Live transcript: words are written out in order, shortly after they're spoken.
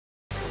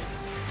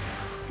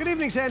Good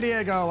evening, San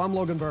Diego. I'm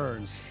Logan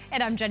Burns.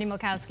 And I'm Jenny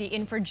Milkowski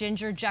in for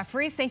Ginger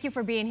Jeffries. Thank you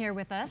for being here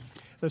with us.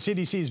 The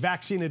CDC's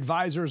vaccine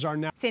advisors are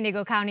now... San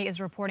Diego County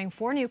is reporting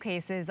 4 new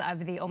cases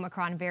of the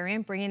Omicron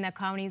variant, bringing the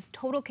county's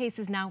total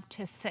cases now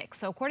to 6.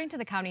 So according to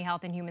the County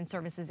Health and Human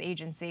Services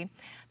Agency,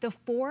 the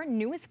 4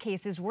 newest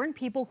cases were in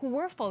people who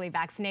were fully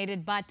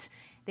vaccinated, but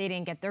they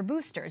didn't get their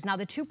boosters. Now,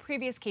 the 2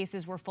 previous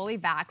cases were fully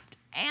vaxxed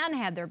and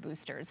had their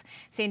boosters.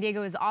 San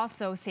Diego is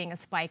also seeing a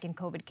spike in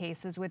COVID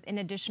cases with an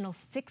additional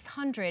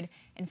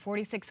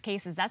 646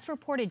 cases. That's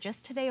reported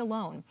just today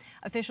alone.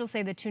 Officials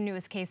say the 2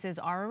 newest cases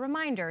are a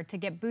reminder to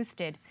get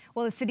boosted.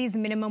 Well, the city's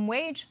minimum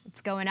wage,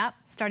 it's going up.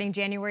 Starting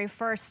January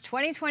 1st,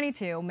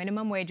 2022,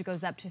 minimum wage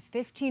goes up to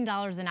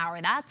 $15 an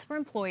hour. That's for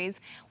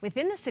employees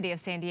within the city of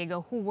San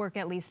Diego who work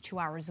at least 2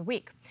 hours a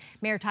week.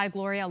 Mayor Todd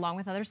Gloria, along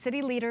with other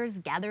city leaders,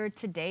 gathered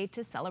today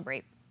to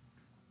celebrate.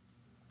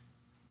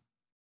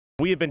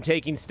 We have been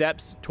taking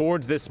steps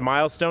towards this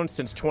milestone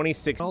since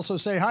 2016. Also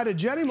say hi to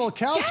Jenny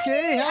Milkowski.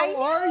 Jenny, how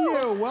are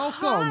you?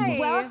 Welcome. Hi.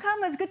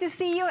 Welcome. It's good to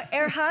see you.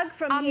 Air hug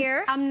from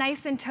here. I'm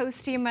nice and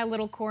toasty in my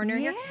little corner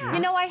here. You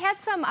know, I had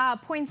some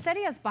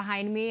poinsettias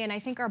behind me, and I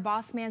think our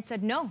boss man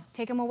said, no,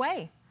 take them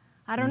away.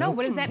 I don't know.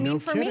 What does that mean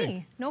for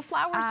me? No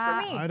flowers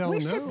for me. I don't know.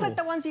 We should put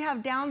the ones you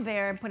have down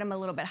there and put them a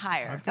little bit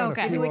higher. I've got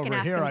a few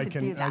over here I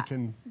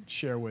can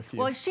share with you.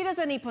 Well, she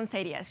doesn't need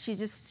poinsettias.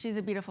 She's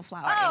a beautiful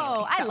flower. Oh,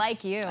 anyway, so. I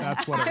like you.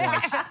 That's what it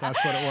was.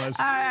 That's what it was.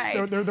 All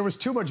right. There was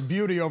too much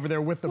beauty over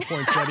there with the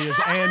poinsettias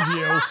and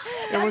you.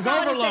 It was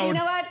overload. You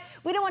know what?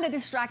 We don't want to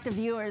distract the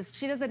viewers.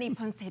 She doesn't need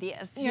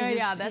poinsettias.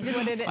 Yeah, that's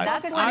what it is.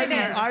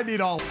 I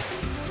need all.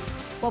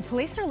 Well,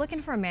 police are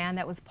looking for a man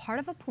that was part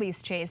of a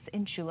police chase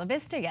in Chula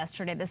Vista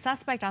yesterday. The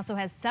suspect also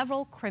has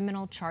several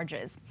criminal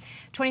charges.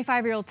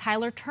 25-year-old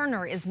Tyler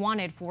Turner is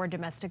wanted for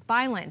domestic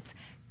violence,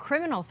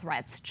 criminal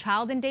threats,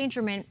 child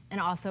endangerment,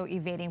 and also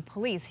evading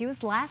police. He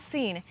was last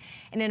seen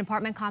in an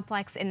apartment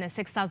complex in the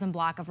 6,000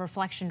 block of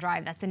Reflection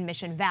Drive that's in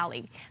Mission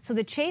Valley. So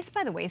the chase,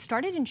 by the way,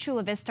 started in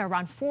Chula Vista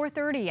around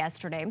 4:30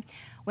 yesterday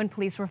when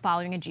police were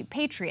following a Jeep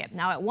Patriot.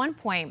 Now, at one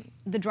point,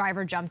 the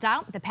driver jumped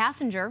out. The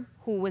passenger,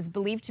 who was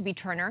believed to be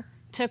Turner,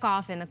 took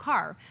off in the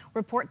car.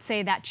 Reports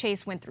say that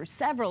chase went through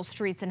several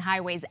streets and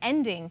highways,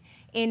 ending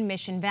in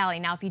Mission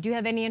Valley. Now, if you do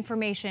have any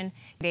information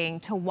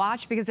to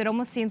watch, because it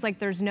almost seems like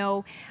there's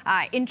no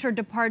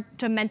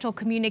interdepartmental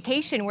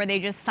communication where they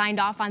just signed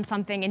off on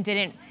something and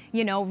didn't,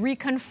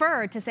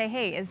 reconfer to say,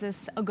 hey, is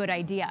this a good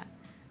idea?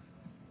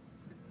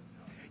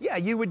 Yeah,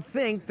 you would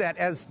think that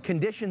as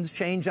conditions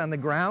change on the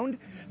ground,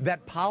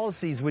 that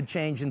policies would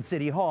change in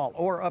City Hall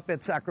or up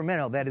at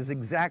Sacramento. That is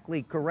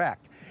exactly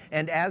correct.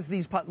 And as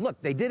these,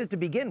 look, they did it to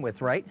begin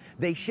with, right?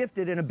 They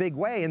shifted in a big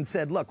way and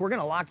said, look, we're going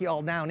to lock you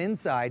all down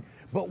inside,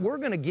 but we're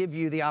going to give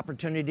you the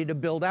opportunity to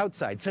build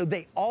outside. So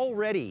they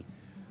already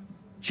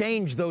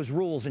changed those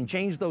rules and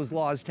changed those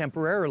laws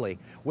temporarily.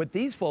 What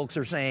these folks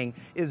are saying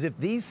is if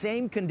these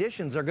same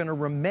conditions are going to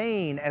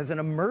remain as an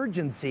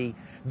emergency,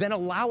 then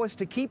allow us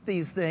to keep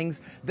these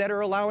things that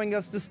are allowing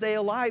us to stay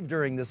alive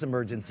during this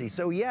emergency.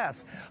 So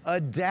yes,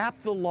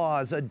 adapt the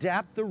laws,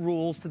 adapt the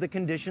rules to the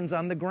conditions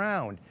on the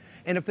ground.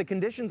 And if the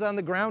conditions on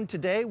the ground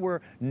today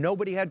were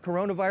nobody had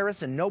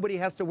coronavirus and nobody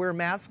has to wear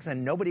masks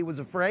and nobody was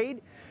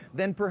afraid,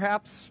 then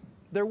perhaps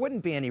there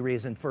wouldn't be any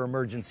reason for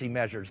emergency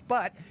measures.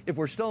 But if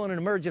we're still in an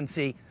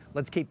emergency,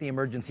 let's keep the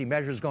emergency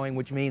measures going,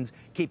 which means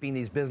keeping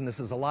these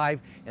businesses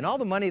alive. And all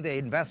the money they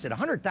invested,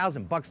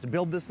 $100,000 to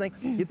build this thing.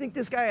 You think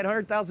this guy had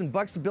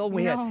 $100,000 to build?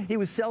 He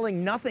was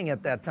selling nothing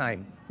at that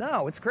time.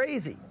 No, it's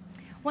crazy.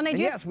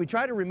 Yes, we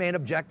try to remain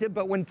objective,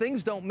 but when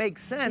things don't make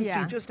sense,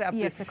 you just have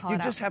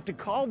to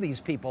call these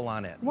people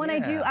on it.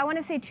 I want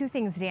to say 2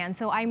 things, Dan.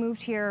 So I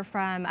moved here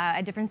from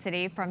a different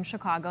city, from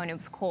Chicago, and it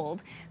was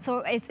cold.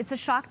 So it's a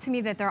shock to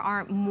me that there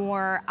aren't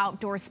more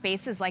outdoor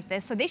spaces like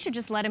this. So they should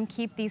just let them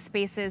keep these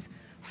spaces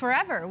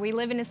forever. We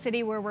live in a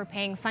city where we're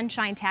paying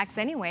sunshine tax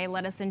anyway.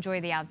 Let us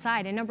enjoy the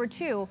outside. And number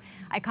 2,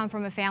 I come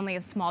from a family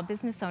of small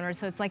business owners.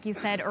 So it's like you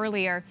said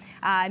earlier,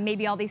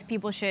 maybe all these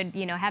people should,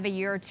 have a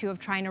year or 2 of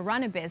trying to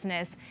run a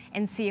business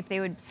and see if they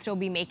would still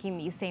be making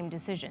these same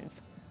decisions.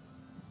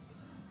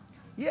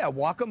 Yeah,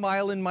 walk a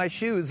mile in my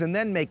shoes and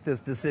then make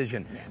this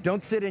decision.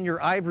 Don't sit in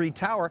your ivory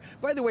tower.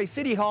 By the way,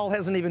 City Hall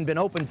hasn't even been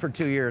open for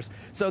 2 years,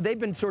 so they've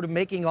been sort of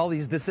making all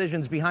these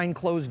decisions behind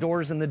closed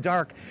doors in the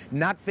dark,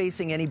 not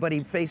facing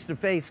anybody face to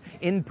face,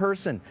 in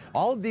person.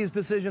 All of these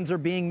decisions are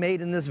being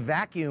made in this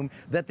vacuum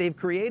that they've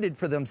created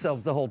for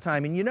themselves the whole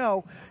time.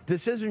 And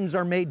decisions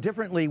are made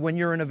differently when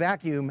you're in a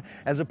vacuum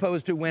as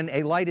opposed to when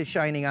a light is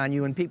shining on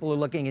you and people are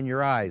looking in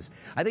your eyes.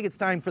 I think it's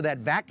time for that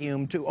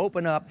vacuum to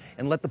open up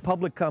and let the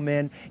public come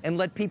in and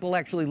let people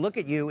actually look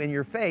at you in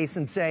your face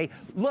and say,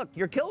 look,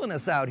 you're killing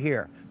us out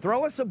here.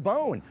 Throw us a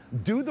bone.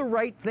 Do the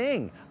right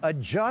thing.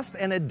 Adjust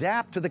and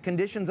adapt to the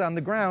conditions on the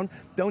ground.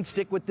 Don't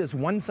stick with this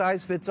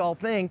one-size-fits-all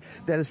thing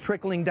that is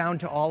trickling down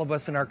to all of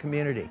us in our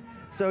community.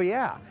 So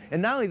yeah, and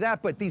not only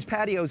that, but these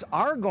patios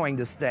are going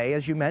to stay,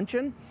 as you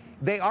mentioned.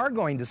 they are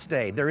going to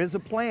stay. There is a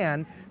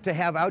plan to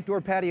have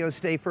outdoor patios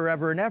stay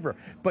forever and ever,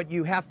 but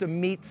you have to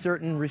meet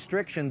certain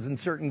restrictions and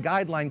certain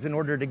guidelines in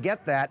order to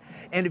get that.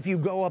 And if you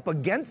go up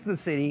against the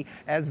city,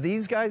 as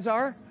these guys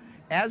are,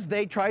 as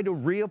they try to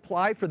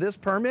reapply for this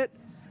permit,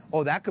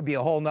 oh, that could be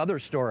a whole nother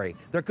story.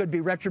 There could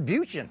be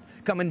retribution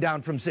coming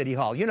down from City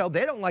Hall. You know,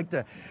 they don't like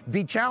to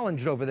be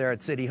challenged over there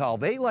at City Hall.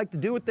 They like to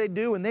do what they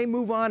do, and they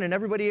move on, and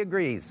everybody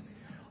agrees.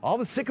 All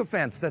the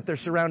sycophants that they're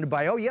surrounded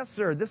by, oh, yes,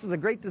 sir, this is a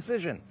great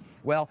decision.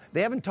 Well,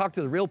 they haven't talked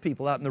to the real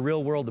people out in the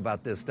real world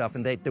about this stuff,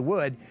 and they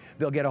would,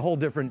 they'll get a whole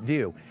different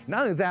view.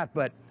 Not only that,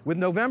 but with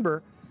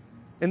November,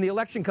 in the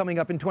election coming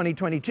up in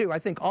 2022, I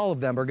think all of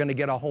them are going to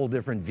get a whole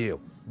different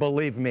view.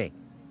 Believe me.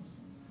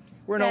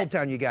 We're in Old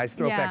Town, you guys.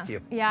 Throw it back to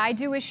you. Yeah, I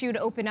do wish you'd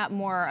open up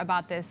more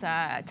about this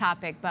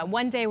topic, but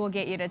one day we'll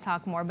get you to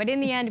talk more. But in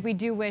the end, we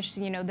do wish,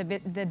 you know,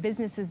 the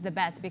business is the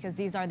best because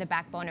these are the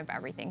backbone of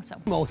everything. So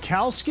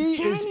Milkowski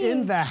is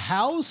in the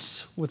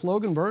house with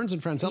Logan Burns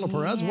and Francella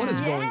Perez. What is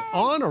going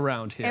on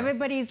around here?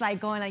 Everybody's like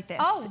going like this.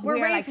 oh,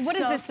 we're raised. like what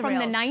is so this from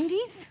the thrilled.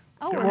 90s?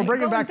 Oh, We're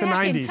bringing going back the in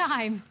 90s.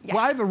 time. Yeah.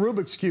 Well, I have a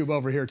Rubik's Cube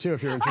over here, too,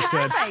 if you're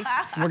interested. Perfect.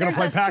 We're going to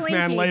play There's a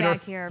Pac-Man Slinky later.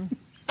 back here.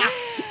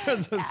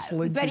 There's a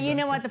Slinky But you back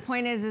know here. what? The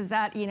point is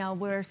that, you know,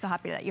 we're so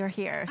happy that you're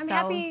here. I'm so.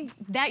 happy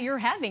that you're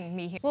having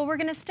me here. Well, we're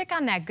going to stick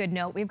on that good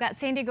note. We've got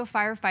San Diego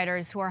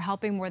firefighters who are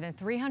helping more than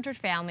 300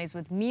 families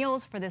with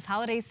meals for this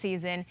holiday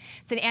season.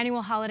 It's an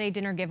annual holiday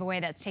dinner giveaway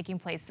that's taking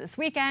place this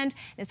weekend.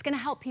 It's going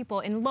to help people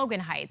in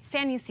Logan Heights,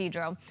 San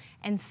Ysidro,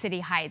 and City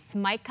Heights.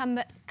 Mike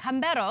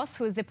Camberos,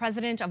 who is the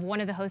president of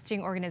one of the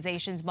hosting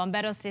organizations,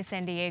 Bomberos de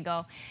San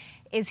Diego,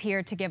 is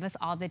here to give us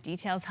all the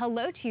details.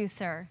 Hello to you,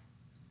 sir.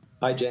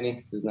 Hi, Jenny.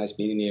 It was nice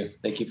meeting you.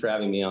 Thank you for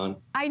having me on.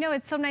 I know,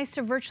 it's so nice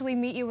to virtually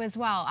meet you as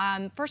well.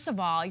 First of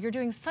all, you're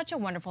doing such a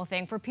wonderful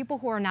thing. For people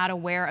who are not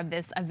aware of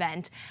this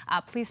event,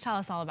 please tell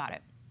us all about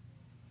it.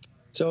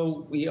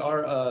 So we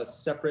are a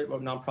separate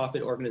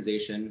nonprofit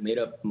organization made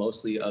up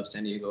mostly of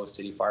San Diego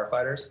City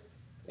firefighters.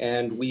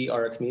 And we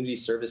are a community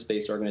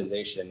service-based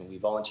organization. We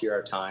volunteer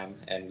our time,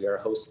 and we are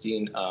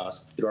hosting,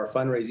 through our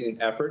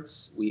fundraising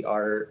efforts, we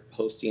are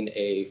hosting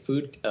a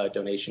food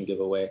donation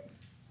giveaway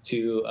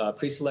to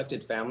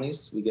pre-selected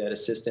families. We get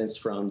assistance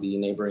from the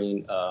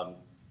neighboring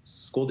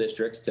school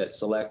districts to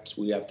select.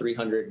 We have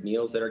 300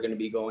 meals that are going to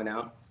be going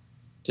out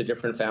to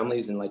different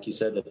families. And like you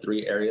said, the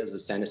 3 areas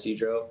of San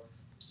Ysidro,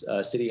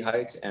 City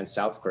Heights, and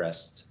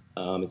Southcrest.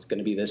 It's going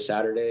to be this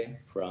Saturday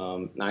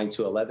from 9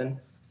 to 11.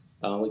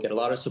 We get a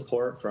lot of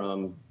support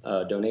from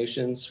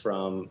donations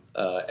from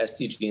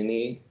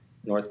SDG&E,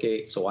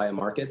 Northgate, Sawaya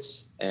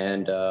Markets,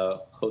 and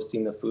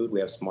hosting the food.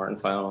 We have Smart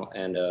and Final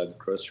and a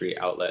grocery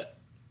outlet.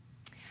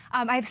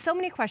 I have so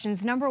many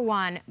questions. Number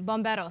one,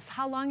 Bomberos,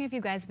 how long have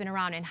you guys been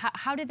around, and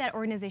how did that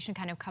organization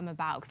kind of come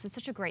about? Because it's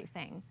such a great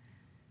thing.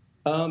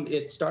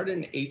 It started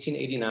in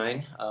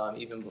 1889,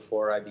 even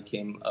before I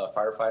became a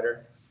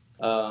firefighter.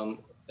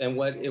 And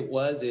what it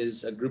was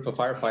is a group of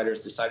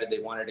firefighters decided they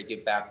wanted to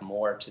give back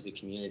more to the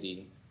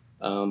community.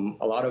 A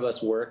lot of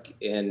us work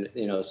in,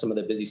 you know, some of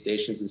the busy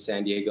stations in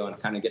San Diego and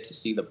kind of get to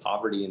see the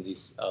poverty in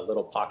these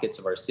little pockets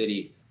of our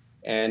city.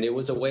 And it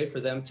was a way for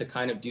them to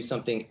kind of do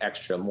something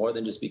extra, more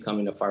than just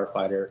becoming a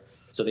firefighter.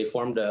 So they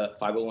formed a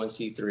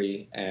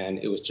 501c3, and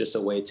it was just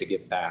a way to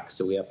give back.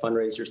 So we have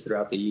fundraisers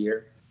throughout the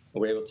year. And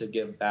we're able to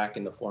give back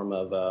in the form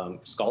of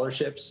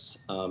scholarships.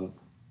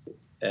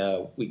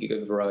 We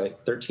give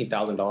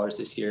 $13,000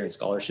 this year in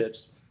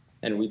scholarships.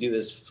 And we do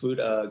this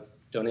food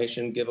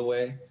donation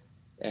giveaway.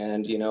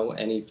 And, you know,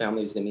 any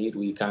families in need,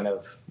 we kind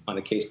of, on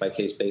a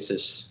case-by-case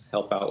basis,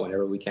 help out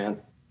whenever we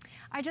can.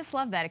 I just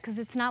love that, because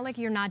it's not like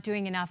you're not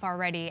doing enough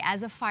already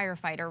as a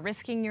firefighter,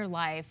 risking your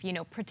life, you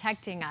know,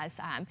 protecting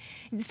us.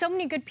 So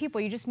many good people.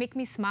 You just make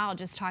me smile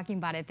just talking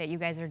about it, that you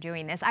guys are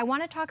doing this. I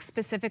want to talk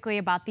specifically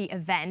about the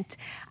event.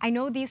 I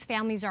know these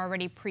families are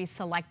already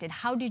pre-selected.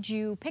 How did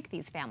you pick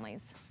these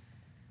families?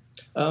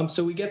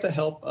 So we get the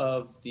help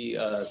of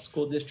the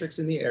school districts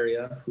in the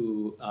area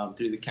who,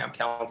 through the camp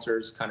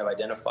counselors, kind of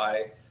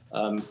identify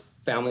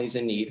families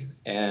in need,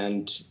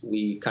 and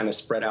we kind of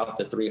spread out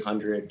the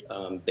 300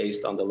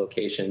 based on the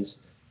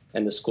locations,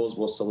 and the schools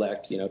will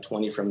select, you know,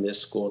 20 from this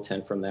school,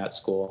 10 from that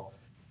school,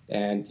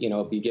 and, you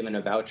know, be given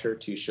a voucher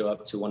to show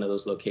up to one of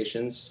those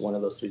locations, one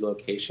of those 3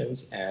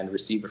 locations, and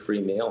receive a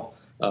free meal.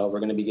 We're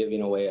going to be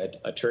giving away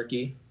a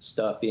turkey,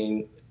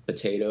 stuffing,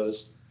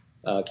 potatoes,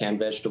 canned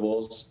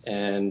vegetables,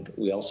 and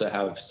we also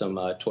have some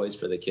toys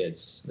for the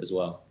kids as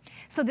well.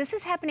 So this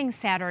is happening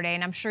Saturday,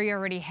 and I'm sure you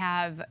already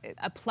have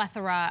a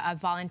plethora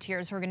of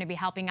volunteers who are going to be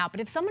helping out.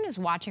 But if someone is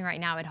watching right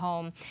now at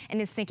home and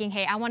is thinking,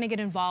 hey, I want to get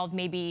involved,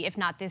 maybe if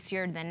not this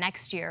year, then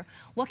next year,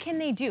 what can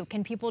they do?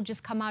 Can people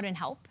just come out and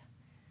help?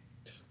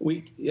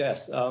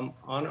 Yes, on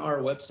our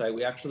website,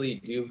 we actually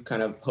do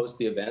kind of post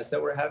the events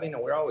that we're having,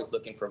 and we're always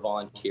looking for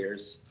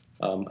volunteers.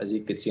 As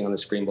you can see on the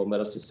screen,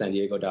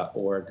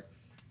 bomberosdesandiego.org.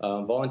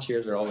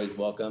 Volunteers are always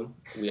welcome.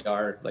 We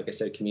are, like I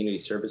said, community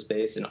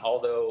service-based, and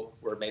although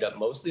we're made up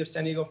mostly of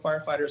San Diego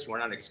firefighters, we're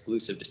not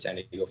exclusive to San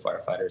Diego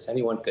firefighters.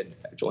 Anyone could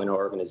join our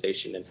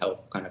organization and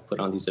help kind of put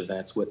on these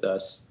events with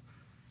us.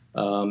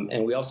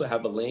 And we also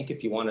have a link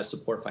if you want to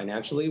support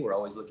financially. We're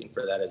always looking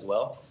for that as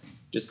well.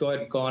 Just go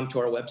ahead and go onto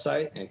our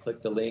website and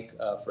click the link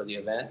for the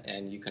event,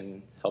 and you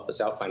can help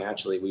us out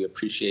financially. We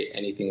appreciate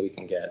anything we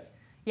can get.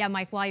 Yeah,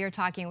 Mike, while you're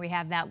talking, we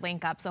have that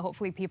link up, so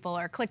hopefully people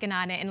are clicking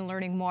on it and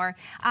learning more.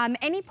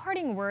 Any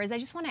parting words? I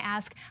just want to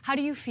ask, how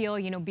do you feel,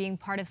 being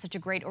part of such a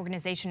great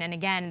organization and,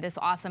 again, this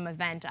awesome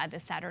event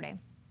this Saturday?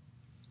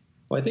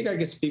 Well, I think I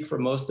can speak for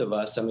most of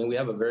us. I mean, we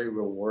have a very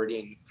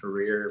rewarding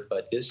career,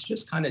 but this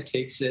just kind of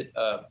takes it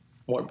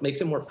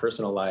makes it more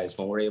personalized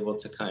when we're able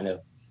to kind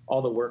of,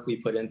 all the work we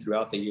put in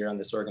throughout the year on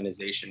this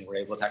organization, we're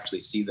able to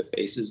actually see the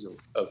faces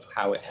of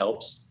how it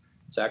helps.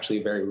 It's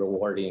actually very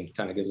rewarding,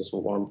 kind of gives us a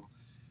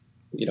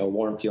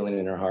warm feeling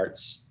in our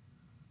hearts.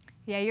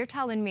 Yeah, you're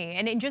telling me.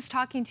 And in just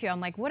talking to you,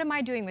 I'm like, what am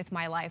I doing with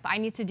my life? I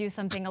need to do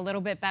something a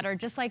little bit better,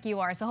 just like you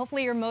are. So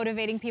hopefully you're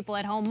motivating people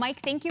at home.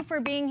 Mike, thank you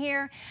for being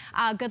here.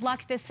 Good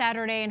luck this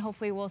Saturday, and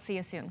hopefully we'll see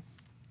you soon.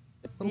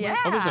 Yeah.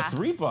 Oh, there's a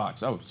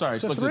 $3. Oh, sorry, I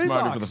just looked at this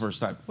monitor for the first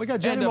time. We got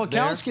Jenny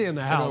Milkowski in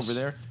the house. Over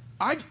there.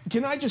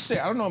 Can I just say,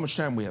 I don't know how much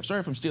time we have. Sorry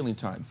if I'm stealing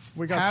time.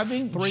 We got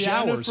having 3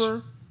 hours.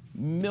 Jennifer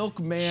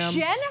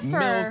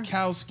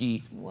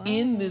Milkowski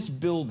in this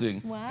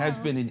building has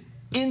been an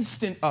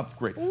instant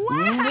upgrade.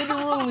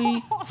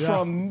 Literally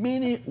from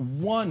minute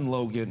 1,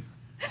 Logan.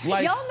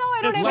 Like, y'all know I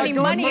don't have any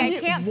money. I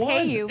can't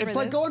pay you for It's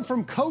like going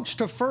from coach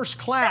to first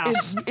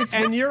class,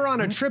 and you're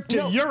on a trip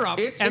to Europe,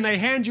 and they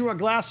hand you a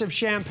glass of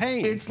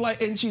champagne. It's like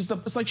she's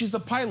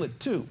the pilot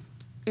too.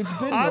 It's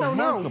been I don't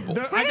remarkable.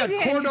 know. I got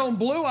cordon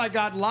bleu. I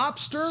got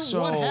lobster.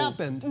 So, what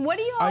happened? What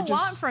do you all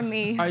want from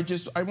me?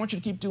 I want you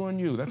to keep doing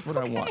you. That's what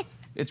I want.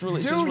 It's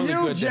really, just really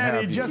good Jenny, to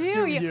have you. Just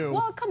do you.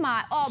 Well, come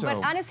on.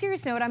 But on a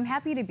serious note, I'm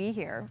happy to be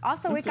here.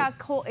 Also, it got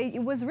cold.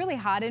 It was really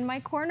hot in my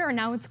corner, and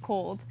now it's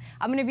cold.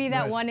 I'm going to be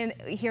that one in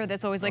here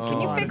that's always like, can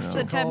you fix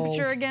the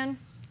temperature again?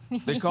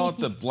 They call it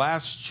the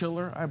blast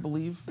chiller, I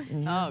believe.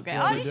 Oh, okay.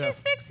 Yeah, she's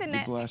fixing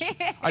it.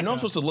 I know I'm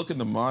supposed to look in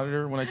the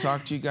monitor when I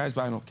talk to you guys,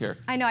 but I don't care.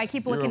 I know. I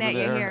keep looking at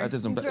you here. That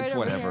doesn't. It's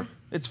whatever.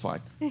 It's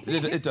fine.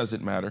 It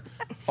doesn't matter.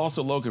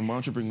 Also, Logan, why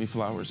don't you bring me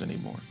flowers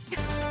anymore?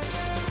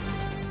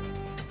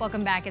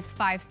 Welcome back. It's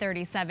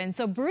 5:37.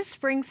 So Bruce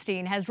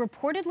Springsteen has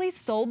reportedly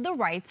sold the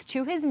rights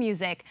to his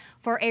music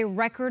for a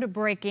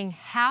record-breaking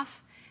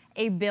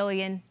 $500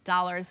 million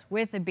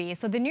with a B.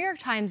 So the New York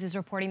Times is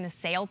reporting the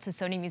sale to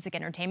Sony Music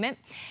Entertainment.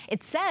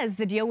 It says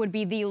the deal would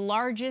be the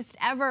largest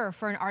ever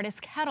for an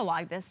artist's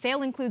catalog. The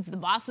sale includes the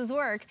boss's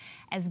work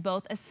as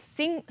both a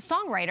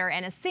songwriter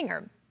and a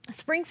singer.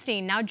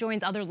 Springsteen now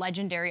joins other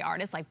legendary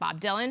artists like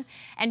Bob Dylan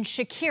and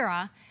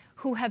Shakira,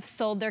 who have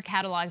sold their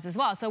catalogs as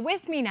well. So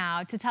with me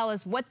now to tell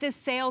us what this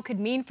sale could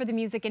mean for the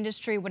music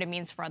industry, what it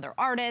means for other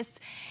artists,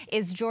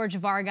 is George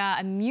Varga,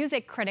 a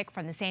music critic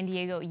from the San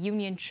Diego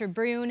Union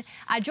Tribune.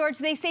 George,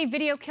 they say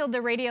video killed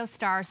the radio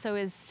star, so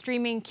is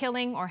streaming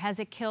killing, or has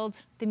it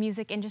killed the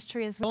music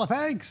industry as well? Well,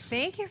 thanks.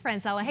 Thank you,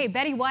 Francella. Hey,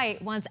 Betty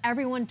White wants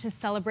everyone to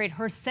celebrate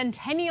her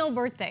centennial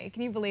birthday.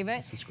 Can you believe it?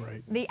 This is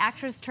great. The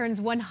actress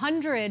turns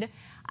 100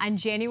 on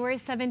January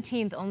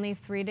 17th, only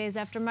 3 days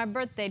after my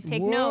birthday.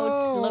 Take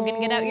notes. Logan,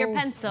 get out your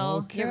pencil.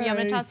 Okay. You want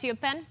me to toss you a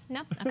pen?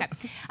 No? Okay.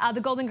 The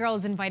Golden Girl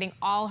is inviting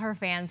all her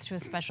fans to a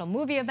special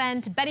movie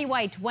event. Betty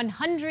White,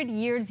 100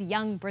 years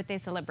young birthday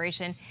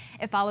celebration.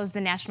 It follows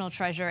the national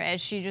treasure as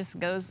she just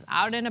goes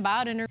out and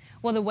about in her...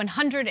 Well, the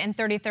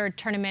 133rd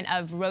Tournament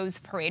of Rose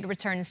Parade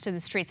returns to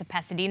the streets of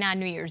Pasadena on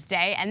New Year's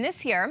Day. And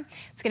this year,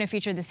 it's going to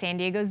feature the San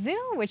Diego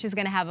Zoo, which is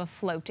going to have a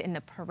float in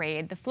the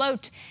parade. The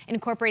float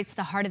incorporates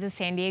the heart of the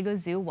San Diego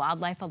Zoo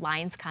Wildlife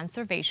Alliance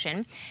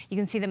Conservation. You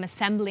can see them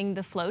assembling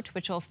the float,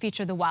 which will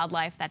feature the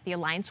wildlife that the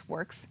Alliance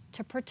works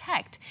to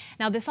protect.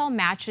 Now, this all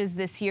matches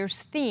this year's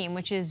theme,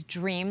 which is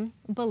dream,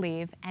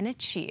 believe, and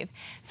achieve.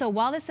 So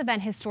while this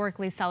event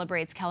historically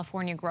celebrates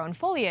California-grown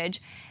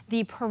foliage,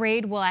 the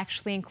parade will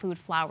actually include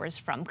flowers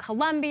from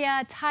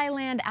Colombia,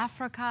 Thailand,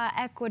 Africa,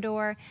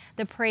 Ecuador.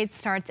 The parade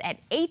starts at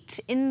 8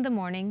 in the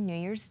morning, New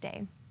Year's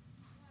Day.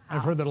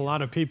 I've heard that a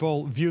lot of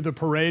people view the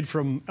parade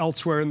from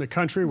elsewhere in the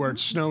country where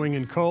it's snowing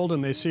and cold,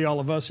 and they see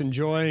all of us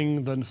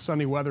enjoying the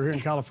sunny weather here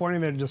in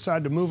California, and they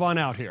decide to move on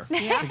out here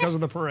because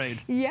of the parade.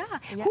 Yeah.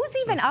 Who's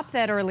even up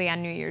that early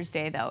on New Year's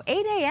Day, though?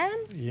 8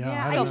 a.m.? Yeah.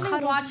 I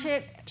usually watch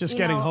it. Just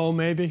getting home,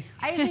 maybe?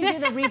 I usually do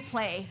the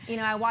replay.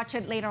 I watch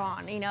it later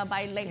on,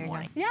 by late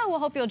morning. Yeah, we'll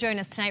hope you'll join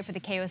us tonight for the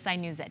KUSI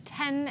News at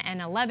 10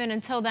 and 11.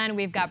 Until then,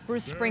 we've got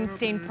Bruce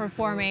Springsteen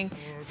performing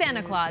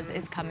Santa Claus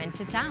is Coming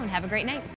to Town. Have a great night.